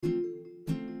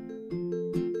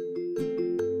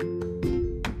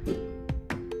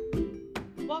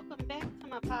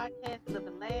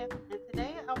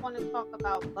talk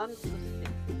about bundles of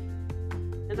sticks.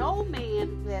 An old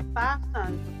man who had 5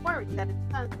 sons was worried that his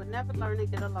sons would never learn to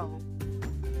get along.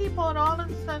 He brought all of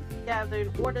his sons together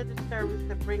and ordered the servants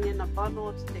to bring in a bundle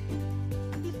of sticks.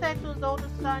 He said to his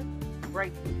oldest son,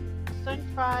 "Break it." The son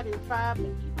tried and tried, but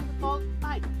even with all his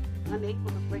might, he was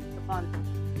unable to break the bundle.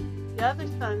 The other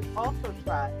sons also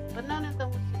tried, but none of them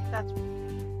was successful.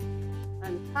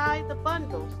 "Untie the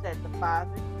bundle," said the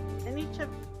father, "and each of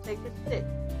you take a stick."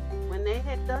 When they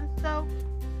had done so,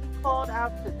 he called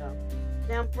out to them,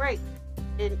 "Now break,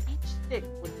 and each stick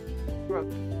was easily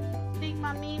broken." "See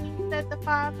my meaning?" said the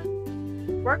father.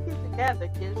 Working together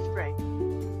gives strength.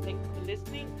 Thanks for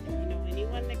listening. If you know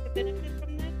anyone that could benefit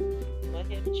from this, go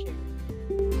ahead and share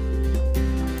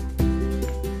it.